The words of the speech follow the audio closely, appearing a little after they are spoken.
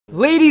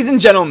Ladies and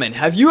gentlemen,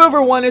 have you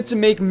ever wanted to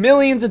make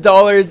millions of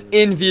dollars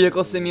in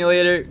Vehicle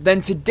Simulator?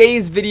 Then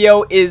today's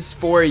video is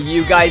for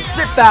you guys.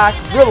 Sit back,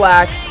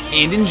 relax,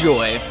 and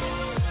enjoy.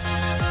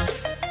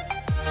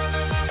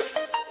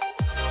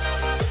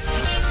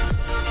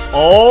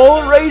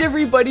 Alright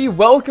everybody,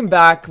 welcome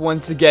back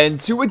once again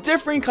to a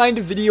different kind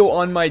of video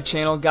on my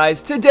channel,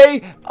 guys.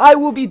 Today, I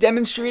will be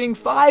demonstrating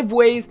 5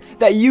 ways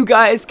that you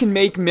guys can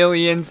make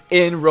millions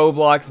in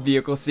Roblox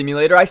Vehicle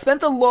Simulator. I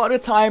spent a lot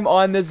of time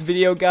on this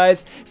video,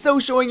 guys, so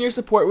showing your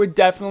support would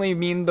definitely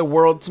mean the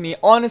world to me.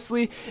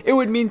 Honestly, it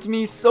would mean to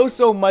me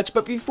so much.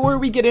 But before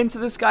we get into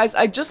this, guys,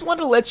 I just want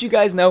to let you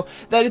guys know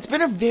that it's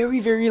been a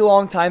very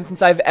long time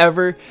since I've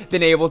ever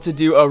been able to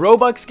do a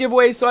Robux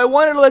giveaway, so I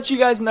wanted to let you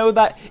guys know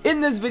that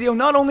in this video,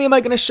 not only am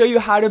I going to show you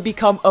how to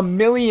become a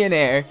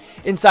millionaire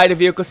inside a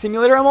Vehicle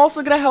Simulator, I'm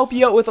also going to help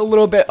you out with a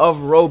little bit of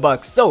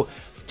Robux. So,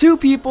 2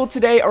 people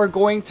today are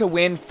going to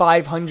win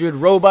 500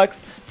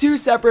 Robux, 2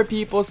 separate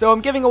people, so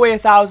I'm giving away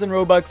 1,000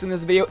 Robux in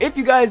this video. If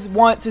you guys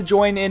want to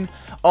join in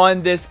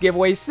on this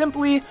giveaway,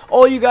 simply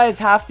all you guys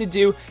have to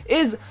do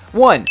is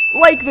 1.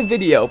 Like the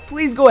video.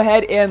 Please go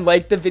ahead and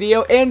like the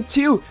video. And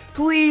 2.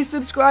 Please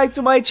subscribe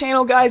to my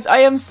channel, guys. I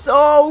am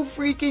so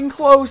freaking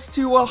close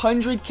to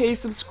 100k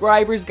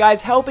subscribers,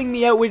 guys. Helping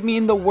me out would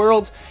mean the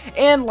world.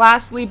 And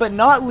lastly but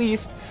not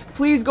least,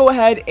 please go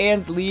ahead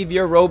and leave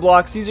your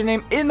Roblox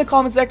username in the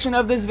comment section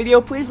of this video.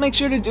 Please make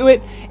sure to do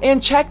it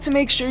and check to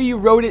make sure you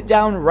wrote it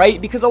down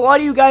right, because a lot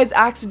of you guys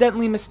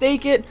accidentally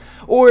mistake it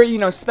or, you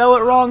know, spell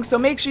it wrong. So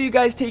make sure you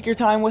guys take your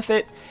time with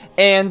it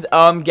and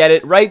get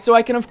it right, so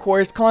I can of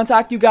course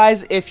contact you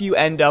guys if you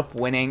end up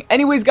winning.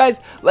 Anyways,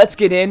 guys, let's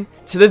get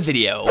into the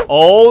video.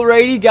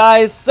 Alrighty,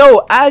 guys,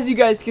 so as you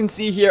guys can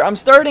see here, I'm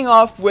starting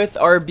off with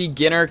our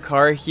beginner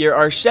car here,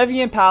 our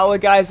Chevy Impala,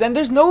 guys, and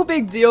there's no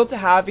big deal to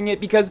having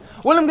it, because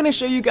what I'm going to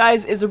show you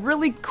guys is a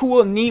really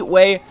cool, neat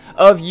way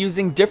of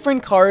using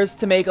different cars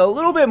to make a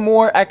little bit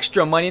more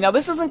extra money. Now,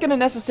 this isn't going to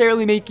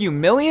necessarily make you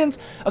millions.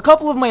 A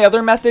couple of my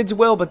other methods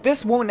will, but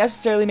this won't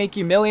necessarily make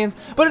you millions,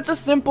 but it's a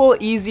simple,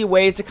 easy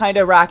way to kind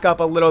of rack up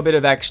a little bit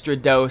of extra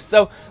dough.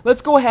 So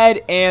let's go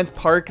ahead and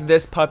park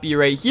this puppy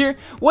right here.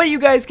 What you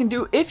guys can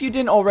do, if you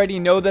didn't already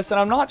know this, and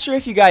I'm not sure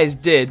if you guys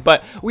did,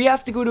 but we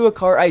have to go to a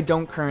car I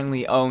don't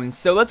currently own.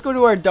 So let's go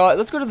to our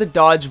the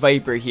Dodge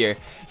Viper here.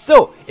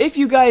 So if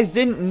you guys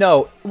didn't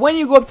know, when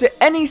you go up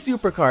to any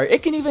supercar,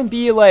 it can even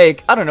be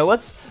like, I don't know,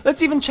 let's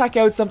even check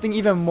out something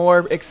even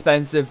more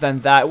expensive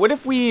than that. What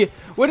if we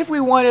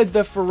wanted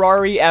the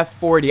Ferrari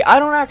F40? I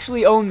don't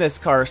actually own this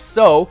car,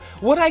 so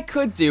what I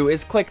could do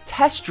is click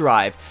test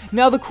drive.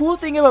 Now, the cool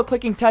thing about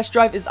clicking test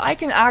drive is I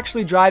can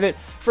actually drive it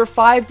for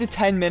 5 to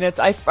 10 minutes.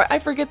 I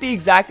forget the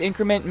exact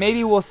increment.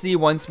 Maybe we'll see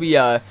once we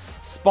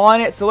spawn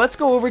it. So let's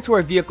go over to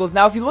our vehicles.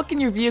 Now, if you look in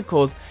your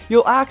vehicles,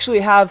 you'll actually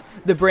have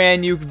the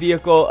brand new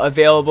vehicle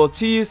available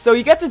to you. So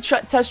you get to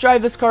test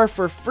drive this car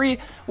for free,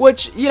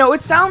 which, you know,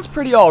 it sounds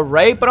pretty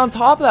alright, but on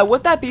top of that,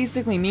 what that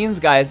basically means,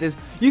 guys, is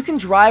you can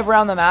drive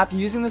around the map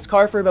using this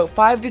car for about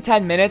 5 to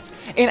 10 minutes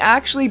and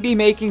actually be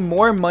making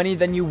more money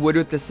than you would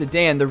with the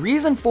sedan. The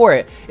reason for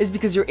it is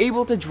because you're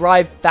able to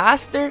drive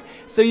faster,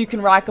 so you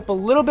can rack up a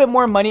little bit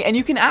more money, and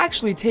you can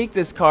actually take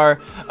this car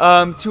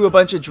to a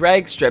bunch of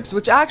drag strips,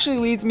 which actually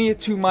leads me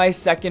to my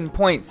second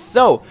point.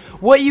 So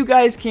what you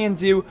guys can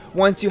do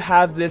once you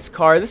have this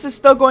car, this is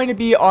still going to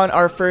be on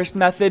our first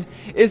method,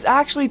 is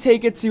actually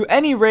take it to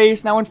any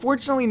race. Now,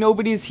 unfortunately,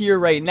 nobody's here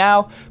right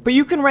now, but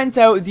you can rent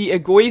out the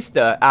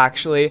Egoista.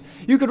 Actually,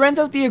 you could rent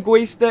out the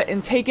Egoista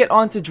and take it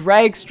onto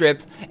drag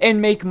strips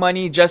and make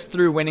money just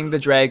through winning the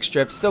drag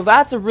strips. So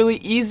that's a really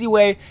easy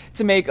way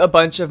to make a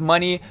bunch of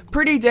money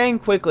pretty dang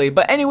quickly.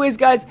 But anyways,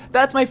 guys,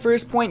 that's my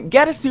first point.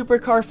 Get a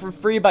supercar for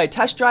free by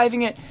test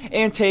driving it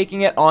and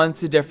taking it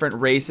onto different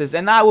races,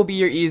 and that will be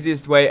your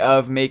easiest way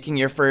of making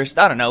your first,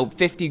 I don't know,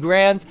 50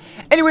 grand.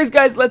 Anyways,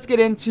 guys, let's get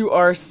into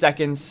our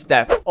second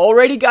step.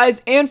 Alrighty, guys,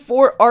 and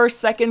for our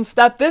second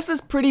step, this is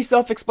pretty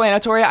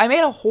self-explanatory. I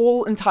made a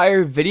whole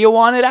entire video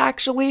on it,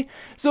 actually,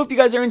 so if you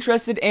guys are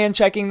interested in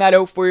checking that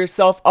out for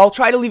yourself, I'll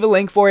try to leave a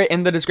link for it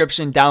in the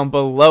description down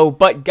below.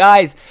 But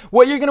guys,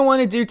 what you're gonna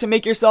want to do to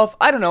make yourself,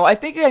 I don't know, I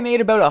think I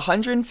made about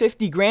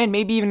 150 grand,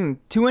 maybe even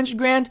 200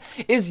 grand,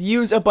 is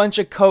use a bunch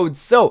of codes.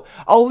 So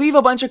I'll leave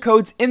a bunch of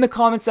codes in the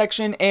comment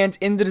section and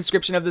in the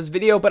description of this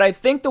video, but I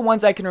think the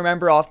ones I can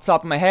remember off the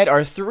top of my head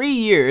are 3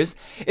 years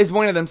is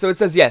one of them. So it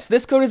says, yes,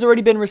 this code has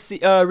already been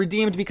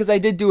redeemed because I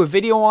did do a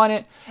video on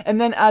it.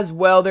 And then as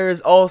well, there's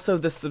also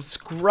the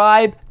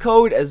subscribe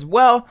code as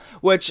well,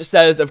 which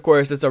says, of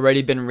course, it's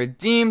already been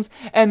redeemed.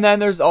 And then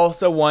there's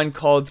also one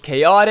called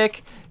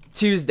Chaotic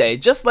Tuesday,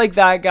 just like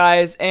that,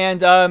 guys.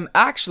 And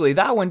actually,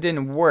 that one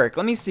didn't work.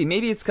 Let me see.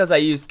 Maybe it's because I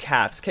used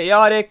caps.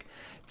 Chaotic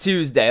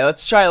Tuesday.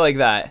 Let's try it like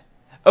that.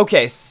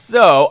 Okay,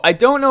 so I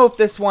don't know if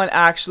this one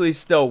actually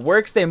still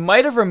works. They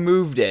might have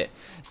removed it.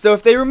 So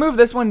if they remove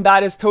this one,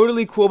 that is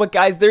totally cool. But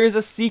guys, there is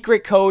a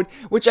secret code,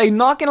 which I'm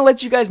not going to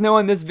let you guys know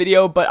in this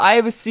video, but I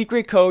have a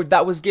secret code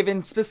that was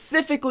given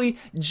specifically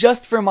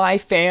just for my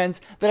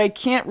fans that I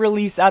can't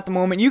release at the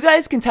moment. You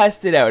guys can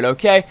test it out,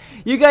 okay?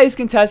 You guys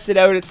can test it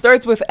out. It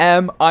starts with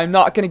M. I'm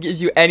not going to give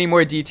you any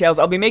more details.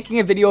 I'll be making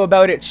a video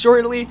about it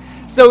shortly,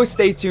 so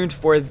stay tuned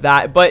for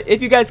that. But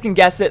if you guys can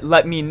guess it,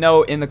 let me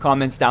know in the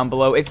comments down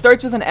below. It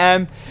starts with an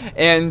M,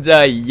 and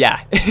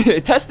yeah,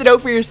 test it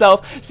out for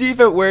yourself, see if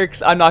it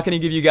works. I'm not going to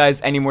give you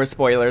guys any more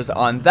spoilers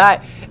on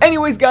that.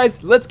 Anyways,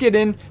 guys, let's get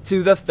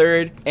into the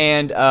third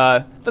and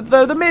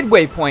the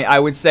midway point, I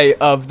would say,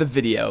 of the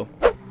video.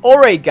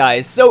 Alright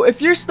guys, so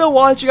if you're still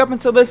watching up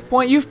until this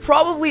point, you've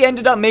probably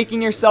ended up making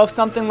yourself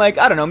something like,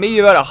 I don't know, maybe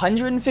about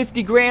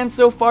 150 grand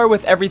so far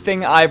with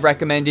everything I've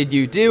recommended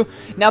you do.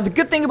 Now the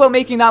good thing about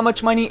making that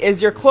much money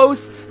is you're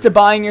close to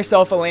buying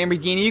yourself a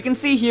Lamborghini. You can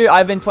see here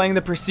I've been playing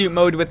the pursuit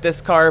mode with this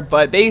car,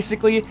 but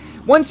basically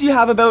once you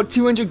have about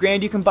 200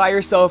 grand, you can buy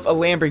yourself a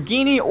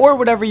Lamborghini or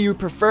whatever you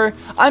prefer.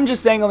 I'm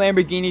just saying a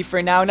Lamborghini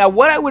for now. Now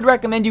what I would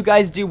recommend you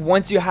guys do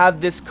once you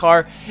have this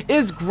car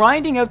is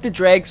grinding out the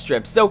drag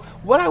strips. So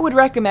what I would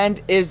recommend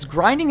is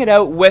grinding it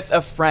out with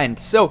a friend.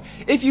 So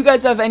if you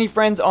guys have any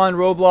friends on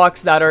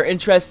Roblox that are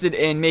interested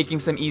in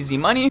making some easy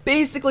money,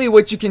 basically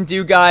what you can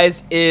do,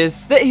 guys, is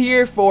sit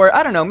here for,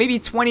 I don't know, maybe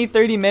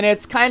 20-30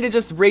 minutes, kind of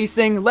just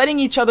racing, letting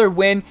each other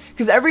win,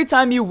 because every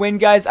time you win,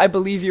 guys, I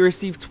believe you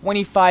receive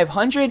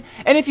 2,500.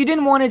 And if you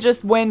didn't want to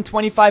just win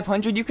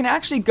 2,500, you can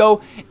actually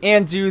go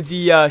and do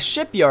the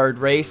shipyard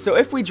race. So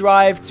if we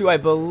drive to, I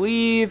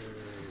believe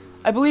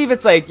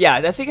it's like, yeah,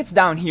 I think it's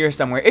down here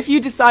somewhere. If you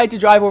decide to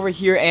drive over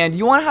here and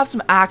you want to have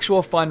some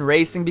actual fun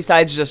racing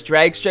besides just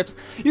drag strips,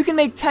 you can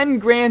make 10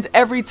 grand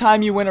every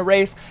time you win a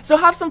race. So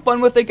have some fun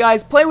with it,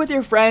 guys. Play with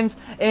your friends,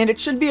 and it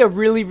should be a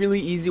really,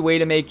 really easy way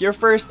to make your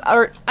first,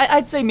 or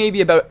I'd say maybe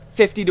about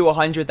 $50,000 to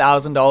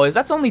 $100,000.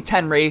 That's only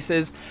 10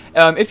 races.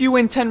 If you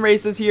win 10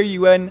 races here,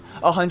 you win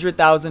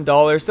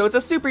 $100,000. So it's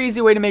a super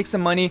easy way to make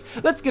some money.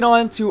 Let's get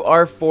on to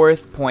our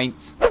fourth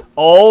point.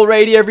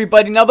 Alrighty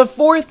everybody, now the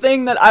fourth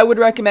thing that I would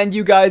recommend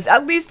you guys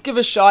at least give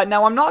a shot.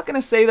 Now I'm not going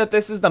to say that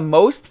this is the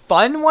most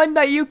fun one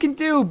that you can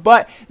do,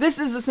 but this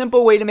is a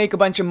simple way to make a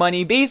bunch of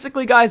money.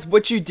 Basically guys,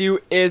 what you do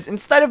is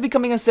instead of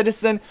becoming a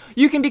citizen,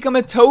 you can become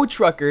a tow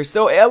trucker.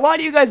 So a lot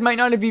of you guys might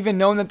not have even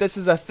known that this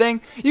is a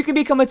thing. You can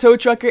become a tow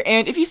trucker,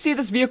 and if you see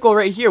this vehicle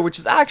right here, which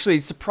is actually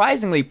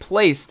surprisingly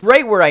placed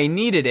right where I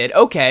needed it,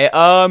 okay,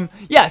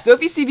 yeah, so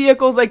if you see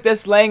vehicles like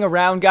this laying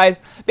around,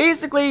 guys,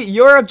 basically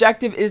your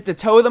objective is to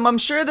tow them. I'm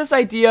sure this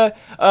idea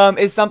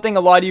is something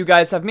a lot of you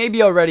guys have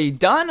maybe already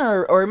done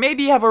or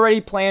maybe have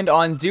already planned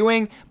on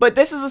doing, but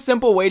this is a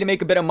simple way to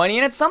make a bit of money,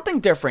 and it's something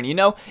different, you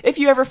know? If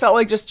you ever felt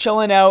like just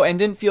chilling out and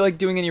didn't feel like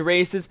doing any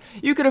races,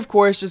 you could of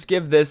course just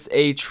give this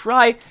a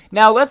try.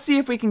 Now let's see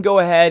if we can go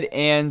ahead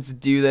and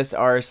do this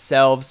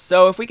ourselves.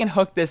 So if we can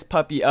hook this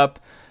puppy up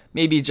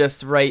maybe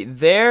just right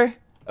there.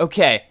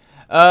 Okay,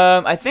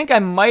 I think I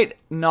might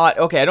not,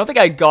 okay, I don't think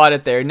I got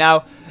it there.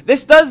 Now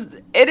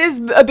it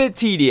is a bit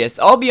tedious,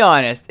 I'll be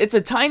honest. It's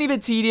a tiny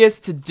bit tedious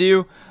to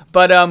do,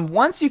 but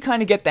once you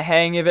kind of get the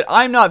hang of it,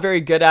 I'm not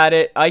very good at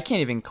it. I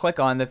can't even click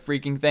on the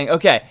freaking thing.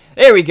 Okay,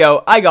 there we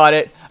go, I got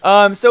it.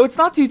 So it's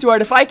not too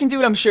hard. If I can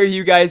do it, I'm sure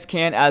you guys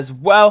can as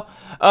well.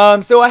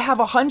 So I have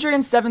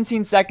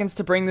 117 seconds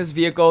to bring this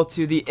vehicle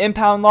to the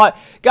impound lot.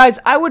 Guys,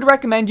 I would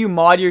recommend you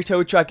mod your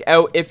tow truck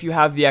out if you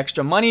have the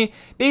extra money.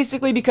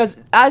 Basically because,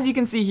 as you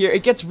can see here,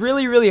 it gets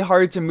really, really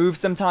hard to move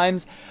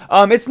sometimes.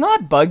 It's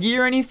not buggy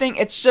or anything,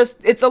 it's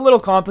just, it's a little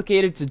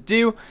complicated to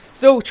do.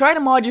 So try to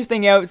mod your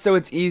thing out so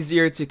it's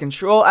easier to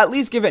control. At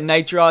least give it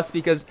nitros,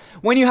 because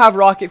when you have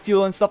rocket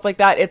fuel and stuff like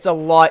that, it's a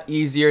lot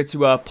easier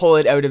to pull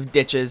it out of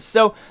ditches.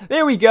 So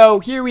there we go,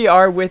 here we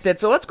are with it.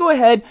 So let's go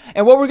ahead,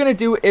 and what we're going to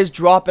do is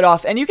drop it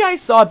off. And you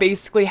guys saw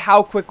basically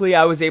how quickly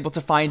I was able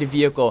to find a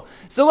vehicle.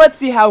 So let's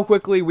see how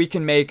quickly we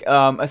can make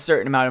a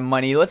certain amount of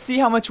money. Let's see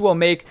how much we'll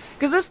make,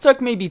 because this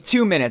took maybe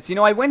 2 minutes. You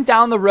know, I went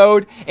down the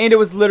road and it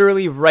was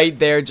literally right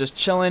there just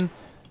chilling.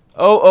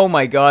 Oh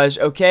my gosh.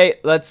 Okay,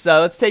 let's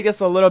take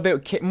this a little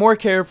bit more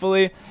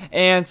carefully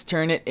and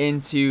turn it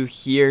into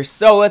here.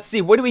 So let's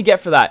see, what do we get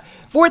for that?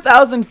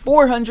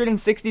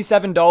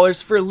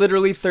 $4,467 for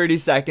literally 30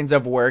 seconds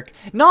of work.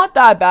 Not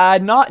that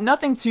bad,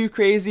 nothing too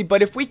crazy,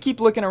 but if we keep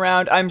looking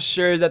around, I'm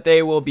sure that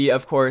there will be,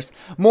 of course,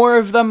 more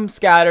of them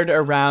scattered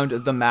around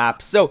the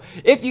map. So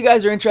if you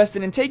guys are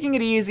interested in taking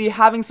it easy,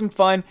 having some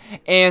fun,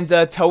 and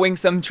towing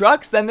some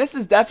trucks, then this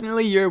is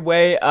definitely your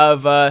way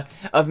of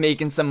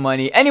making some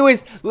money.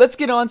 Anyways, let's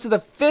get on to the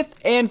fifth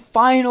and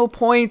final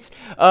point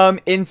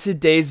in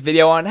today's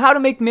video on how to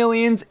make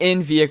millions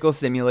in Vehicle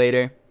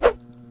Simulator.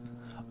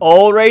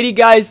 Alrighty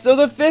guys, so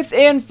the fifth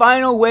and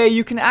final way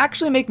you can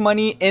actually make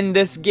money in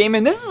this game,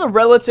 and this is a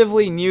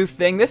relatively new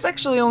thing. This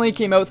actually only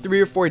came out 3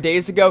 or 4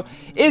 days ago.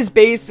 is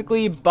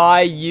basically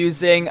by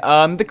using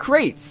the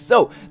crates.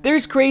 So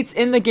there's crates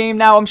in the game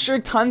now. I'm sure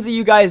tons of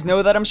you guys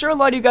know that. I'm sure a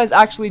lot of you guys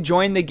actually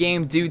joined the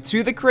game due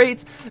to the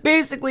crates.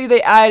 Basically,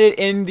 they added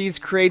in these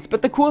crates,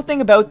 but the cool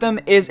thing about them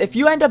is if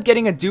you end up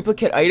getting a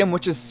duplicate item,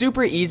 which is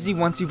super easy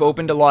once you've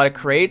opened a lot of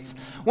crates,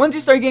 once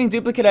you start getting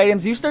duplicate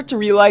items, you start to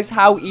realize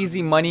how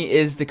easy money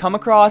is to come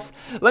across.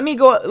 Let me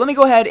go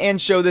ahead and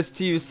show this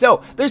to you.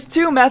 So there's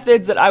two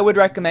methods that I would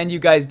recommend you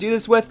guys do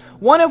this with,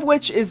 one of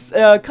which is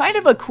kind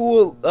of a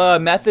cool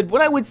method.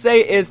 What I would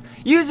say is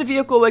use a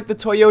vehicle like the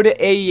Toyota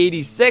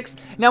AE86.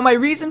 Now my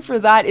reason for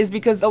that is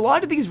because a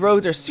lot of these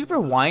roads are super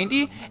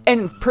windy,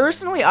 and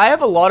personally I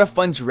have a lot of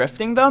fun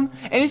drifting them,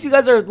 and if you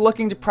guys are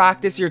looking to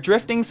practice your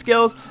drifting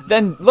skills,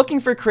 then looking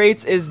for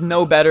crates is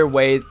no better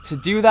way to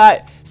do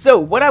that. So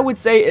what I would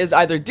say is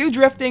either do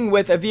drifting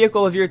with a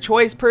vehicle of your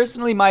choice.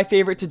 Personally, my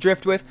favorite to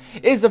drift with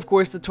is of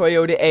course the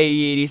Toyota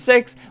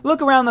AE86.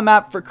 Look around the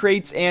map for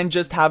crates and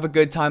just have a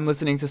good time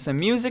listening to some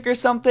music or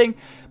something.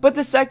 But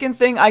the second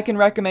thing I can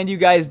recommend you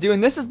guys do,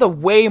 and this is the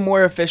way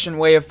more efficient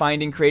way of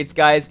finding crates,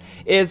 guys,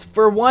 is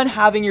for one,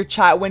 having your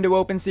chat window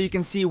open so you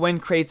can see when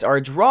crates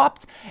are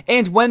dropped.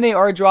 And when they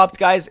are dropped,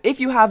 guys, if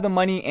you have the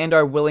money and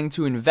are willing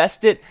to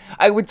invest it,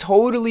 I would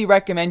totally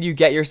recommend you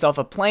get yourself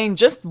a plane.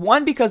 Just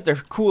one, because they're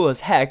cool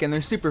as heck and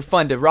they're super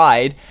fun to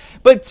ride,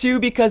 but two,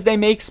 because they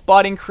make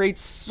spotting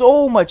crates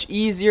so much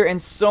easier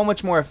and so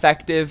much more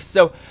effective.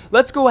 So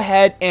let's go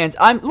ahead and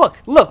look,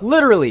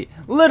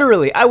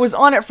 literally, I was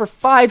on it for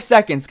 5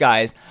 seconds,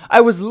 guys. I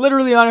was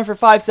literally on it for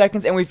 5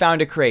 seconds and we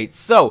found a crate.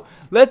 So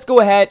let's go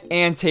ahead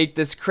and take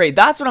this crate.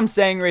 That's what I'm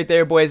saying right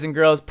there, boys and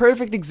girls.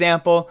 Perfect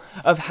example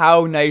of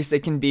how nice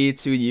it can be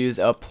to use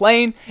a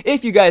plane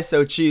if you guys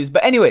so choose.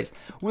 But anyways,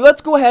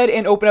 let's go ahead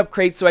and open up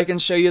crates so I can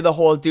show you the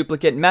whole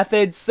duplicate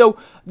method. So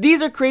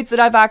these are crates that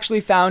I've actually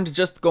found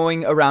just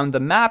going around the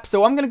map.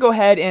 So I'm going to go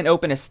ahead and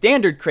open a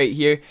standard crate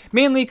here,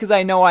 mainly because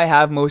I know I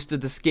have most of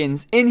the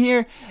skins in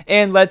here.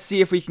 And let's see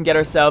if we can get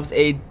ourselves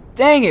a...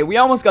 Dang it, we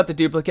almost got the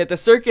duplicate. The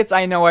circuits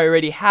I know I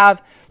already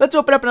have. Let's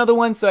open up another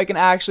one so I can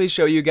actually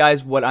show you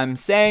guys what I'm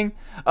saying.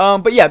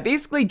 But yeah,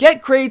 basically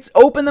get crates,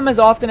 open them as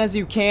often as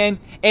you can,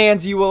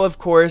 and you will of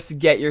course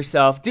get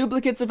yourself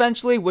duplicates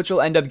eventually, which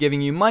will end up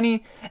giving you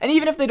money. And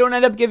even if they don't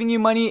end up giving you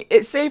money,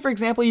 say for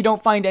example you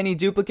don't find any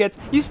duplicates,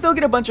 you still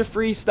get a bunch of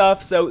free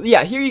stuff. So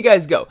yeah, here you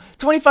guys go,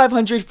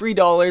 2,500 free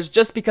dollars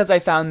just because I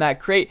found that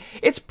crate.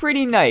 It's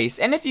pretty nice.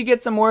 And if you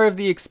get some more of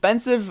the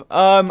expensive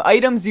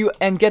items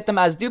and get them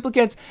as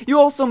duplicates, you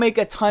also make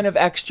a ton of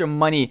extra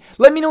money.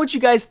 Let me know what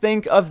you guys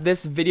think of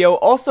this video.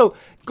 Also,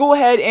 go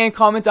ahead and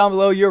comment down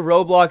below your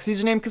Roblox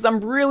username, because I'm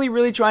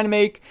really trying to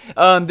make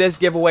this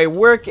giveaway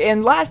work.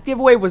 And last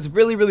giveaway was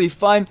really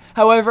fun.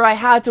 However, I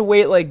had to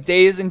wait like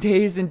days and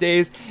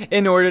days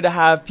in order to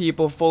have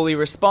people fully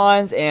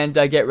respond and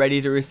get ready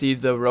to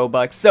receive the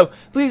Robux. So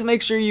please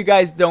make sure you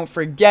guys don't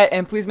forget,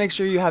 and please make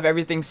sure you have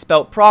everything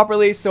spelt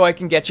properly so I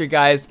can get you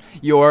guys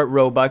your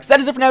Robux. That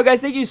is it for now,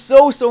 guys. Thank you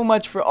so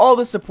much for all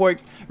the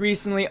support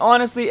recently.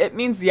 Honestly, it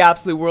means the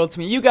absolute world to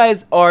me. You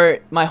guys are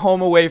my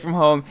home away from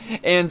home,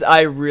 and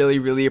I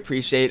really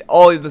appreciate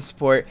all of the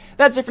support.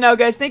 That's it for now,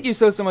 guys. Thank you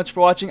so much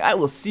for watching. I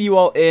will see you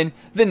all in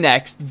the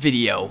next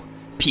video.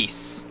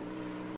 Peace.